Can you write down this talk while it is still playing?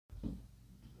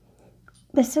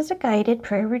This is a guided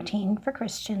prayer routine for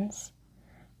Christians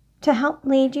to help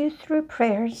lead you through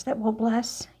prayers that will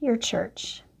bless your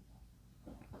church.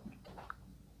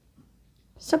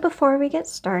 So before we get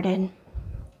started,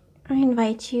 I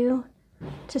invite you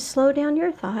to slow down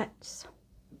your thoughts.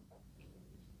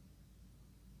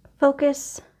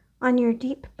 Focus on your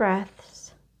deep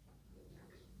breaths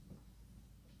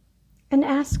and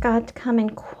ask God to come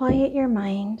and quiet your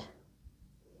mind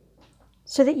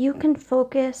so that you can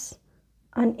focus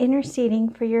on interceding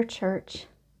for your church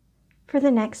for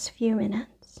the next few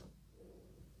minutes.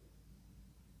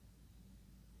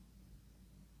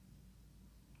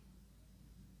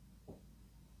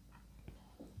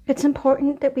 It's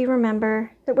important that we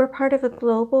remember that we're part of a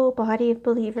global body of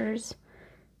believers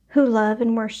who love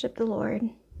and worship the Lord.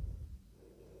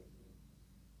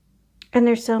 And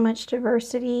there's so much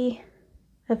diversity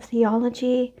of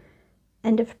theology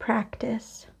and of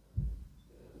practice.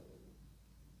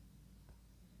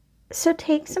 So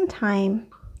take some time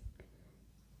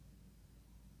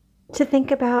to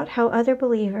think about how other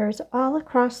believers all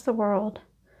across the world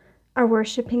are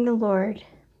worshiping the Lord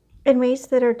in ways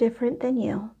that are different than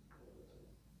you.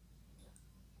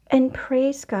 And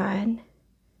praise God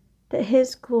that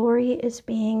His glory is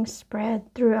being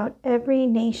spread throughout every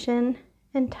nation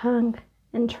and tongue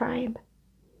and tribe.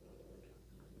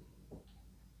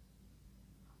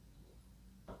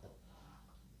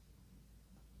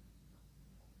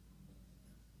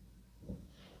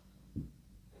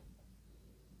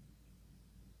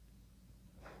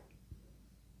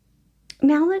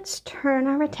 Now let's turn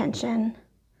our attention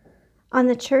on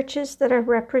the churches that are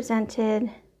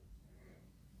represented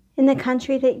in the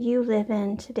country that you live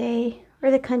in today, or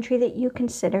the country that you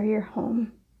consider your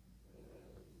home.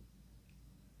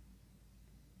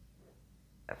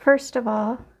 First of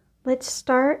all, let's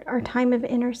start our time of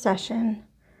intercession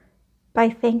by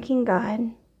thanking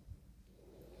God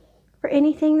for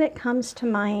anything that comes to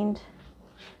mind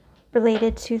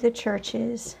related to the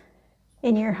churches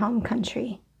in your home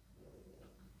country.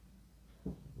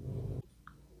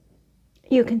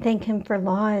 You can thank Him for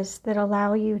laws that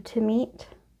allow you to meet,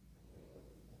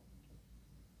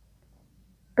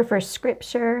 or for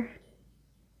scripture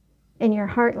in your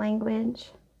heart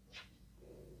language,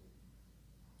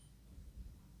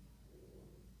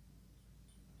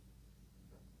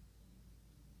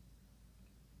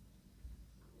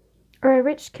 or a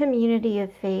rich community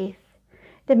of faith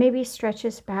that maybe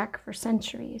stretches back for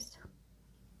centuries.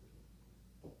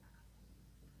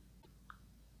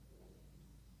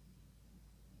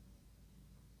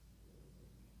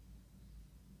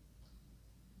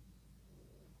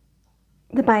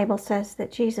 The Bible says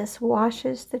that Jesus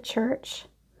washes the church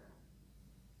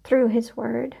through His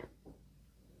word.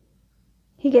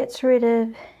 He gets rid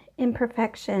of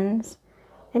imperfections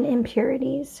and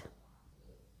impurities.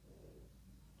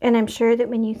 And I'm sure that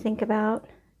when you think about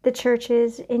the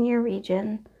churches in your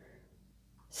region,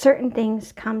 certain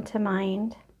things come to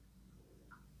mind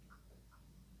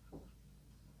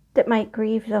that might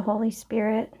grieve the Holy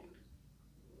Spirit,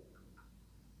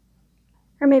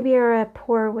 or maybe are a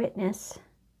poor witness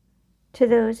to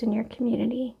those in your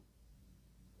community.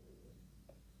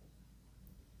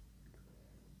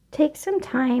 Take some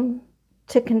time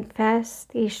to confess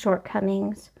these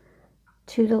shortcomings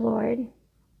to the Lord,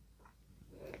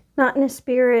 not in a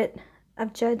spirit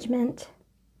of judgment,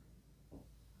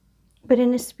 but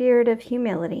in a spirit of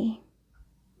humility.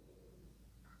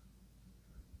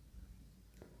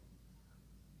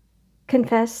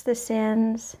 Confess the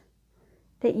sins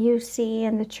that you see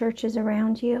in the churches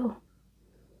around you,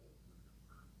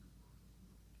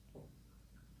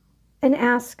 and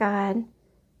ask God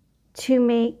to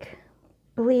make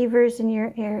believers in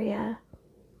your area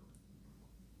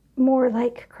more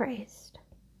like Christ.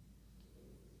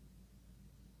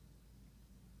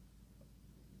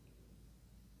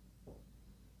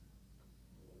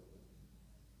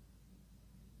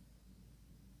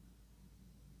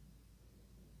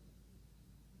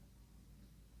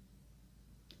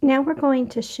 Now we're going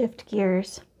to shift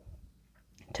gears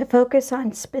to focus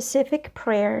on specific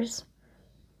prayers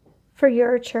for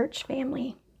your church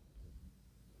family.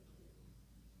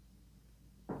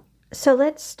 So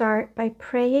let's start by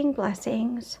praying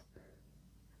blessings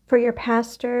for your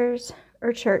pastors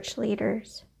or church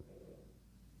leaders.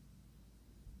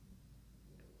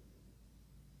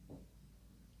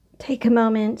 Take a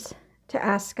moment to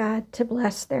ask God to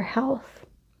bless their health,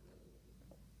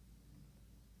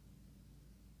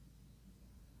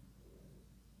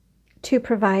 to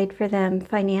provide for them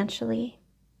financially,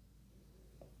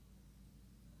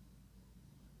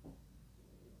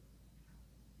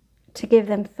 to give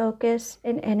them focus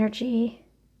and energy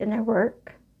in their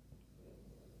work,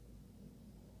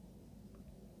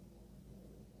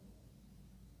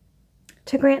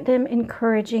 to grant them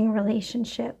encouraging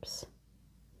relationships.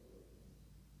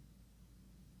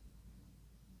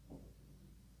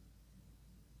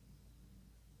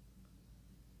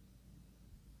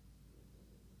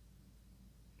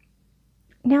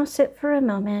 Now sit for a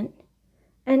moment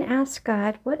and ask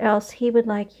God what else He would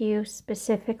like you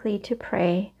specifically to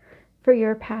pray for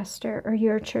your pastor or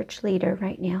your church leader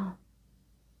right now.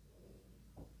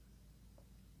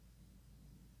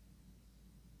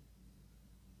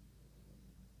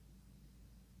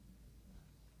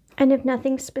 And if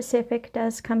nothing specific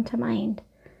does come to mind,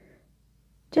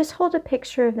 just hold a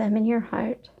picture of them in your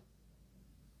heart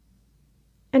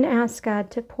and ask God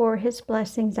to pour His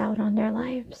blessings out on their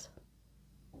lives.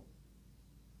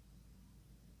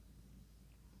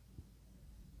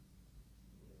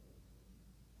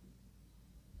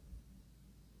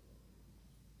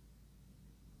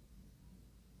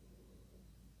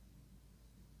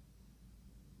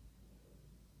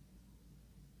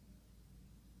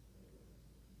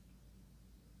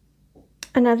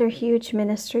 Another huge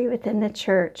ministry within the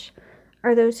church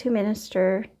are those who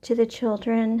minister to the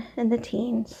children and the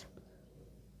teens.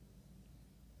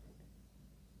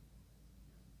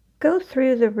 Go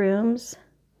through the rooms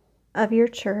of your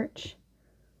church,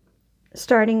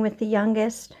 starting with the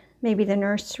youngest, maybe the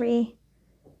nursery,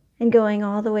 and going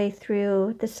all the way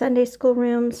through the Sunday school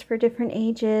rooms for different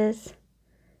ages,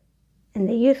 and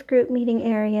the youth group meeting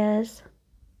areas.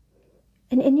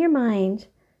 And in your mind,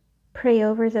 pray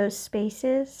over those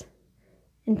spaces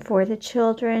and for the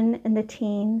children and the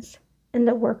teens and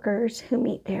the workers who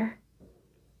meet there.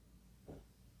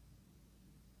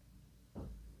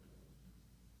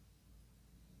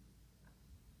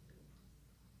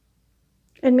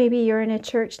 And maybe you're in a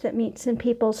church that meets in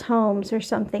people's homes or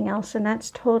something else, and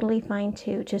that's totally fine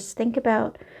too. Just think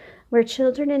about where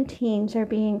children and teens are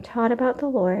being taught about the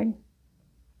Lord.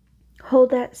 Hold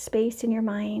that space in your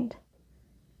mind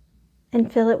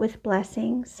and fill it with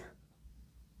blessings.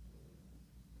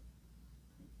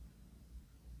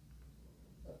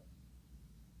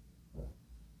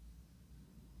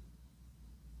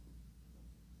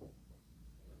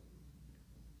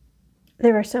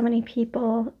 There are so many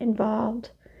people involved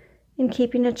in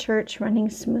keeping a church running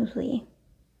smoothly.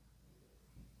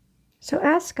 So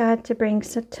ask God to bring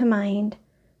to mind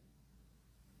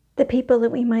the people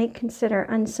that we might consider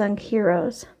unsung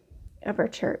heroes of our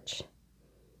church.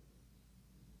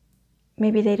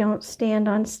 Maybe they don't stand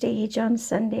on stage on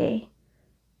Sunday,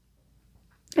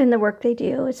 and the work they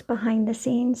do is behind the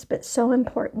scenes, but so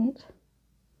important.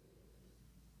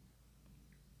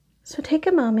 So take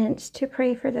a moment to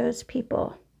pray for those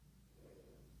people.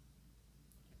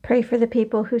 Pray for the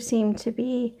people who seem to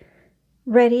be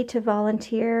ready to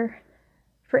volunteer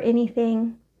for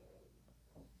anything.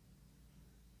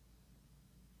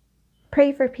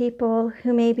 Pray for people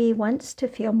who maybe wants to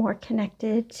feel more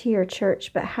connected to your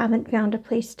church but haven't found a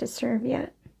place to serve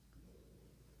yet.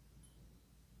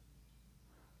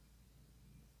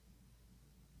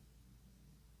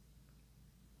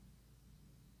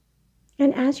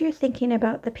 And as you're thinking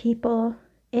about the people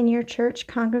in your church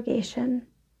congregation,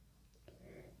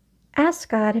 ask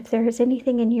God if there is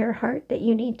anything in your heart that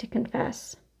you need to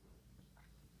confess.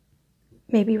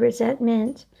 Maybe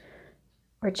resentment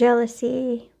or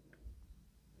jealousy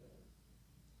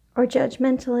or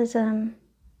judgmentalism.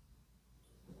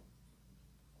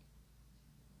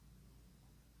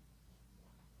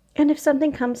 And if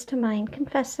something comes to mind,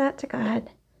 confess that to God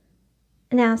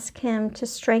and ask Him to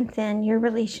strengthen your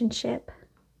relationship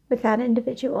with that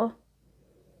individual.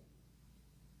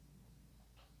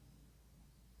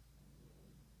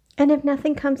 And if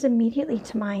nothing comes immediately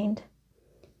to mind,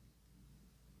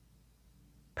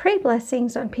 pray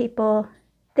blessings on people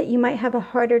that you might have a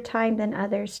harder time than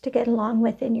others to get along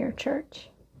with in your church.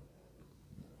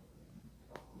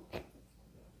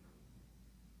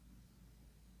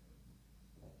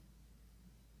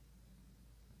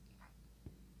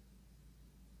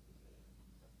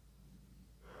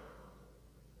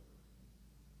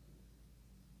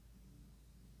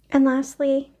 And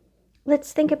lastly,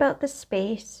 let's think about the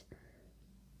space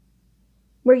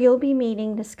where you'll be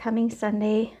meeting this coming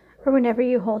Sunday or whenever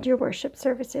you hold your worship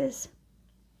services.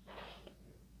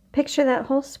 Picture that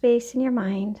whole space in your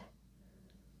mind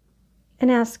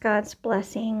and ask God's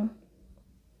blessing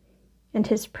and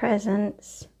His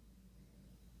presence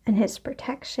and His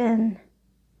protection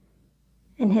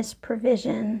and His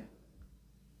provision.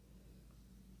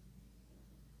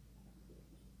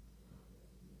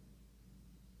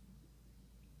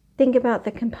 Think about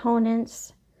the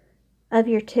components of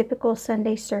your typical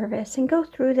Sunday service and go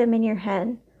through them in your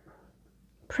head,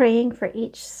 praying for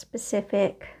each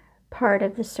specific part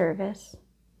of the service.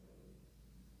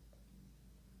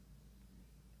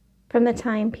 from the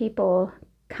time people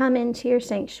come into your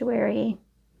sanctuary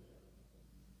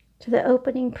to the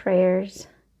opening prayers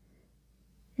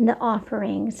and the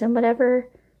offerings and whatever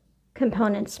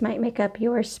components might make up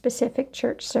your specific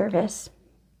church service.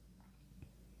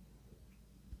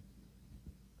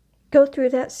 Go through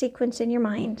that sequence in your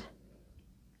mind,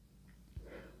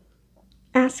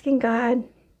 asking God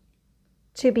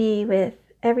to be with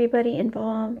everybody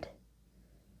involved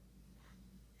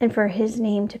and for His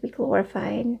name to be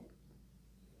glorified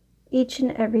each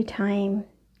and every time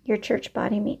your church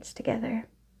body meets together.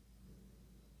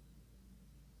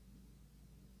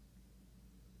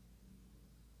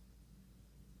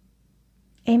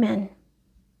 Amen.